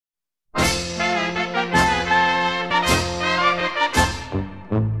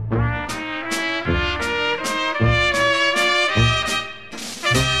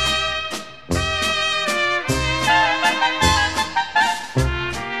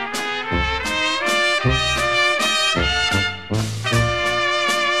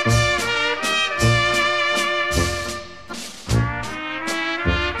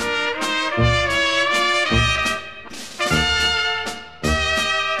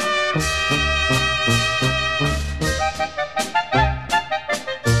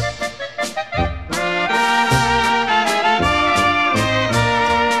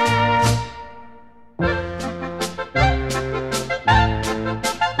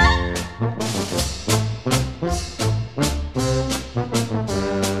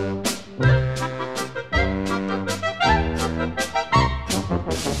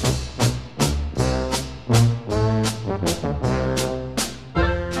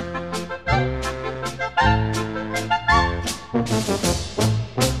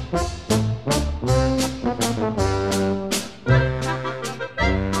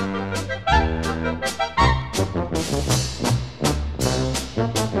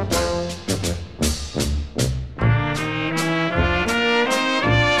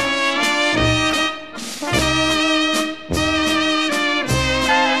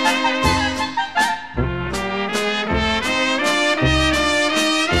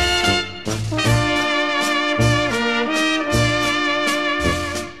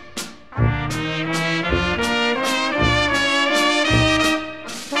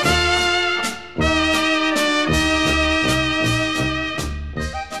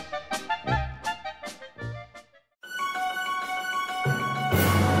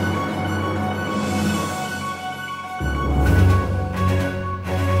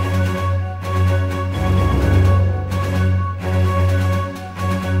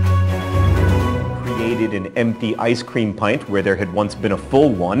An empty ice cream pint where there had once been a full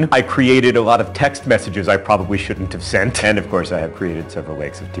one. I created a lot of text messages I probably shouldn't have sent. And of course I have created several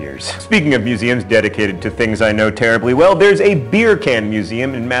lakes of tears. Speaking of museums dedicated to things I know terribly well, there's a beer can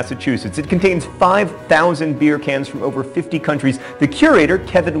museum in Massachusetts. It contains 5,000 beer cans from over 50 countries. The curator,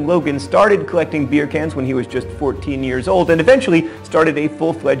 Kevin Logan, started collecting beer cans when he was just 14 years old and eventually started a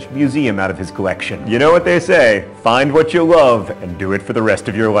full-fledged museum out of his collection. You know what they say, find what you love and do it for the rest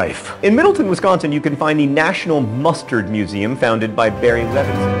of your life. In Middleton, Wisconsin, you can find the National Mustard Museum, founded by Barry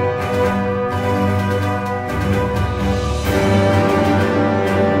Levinson.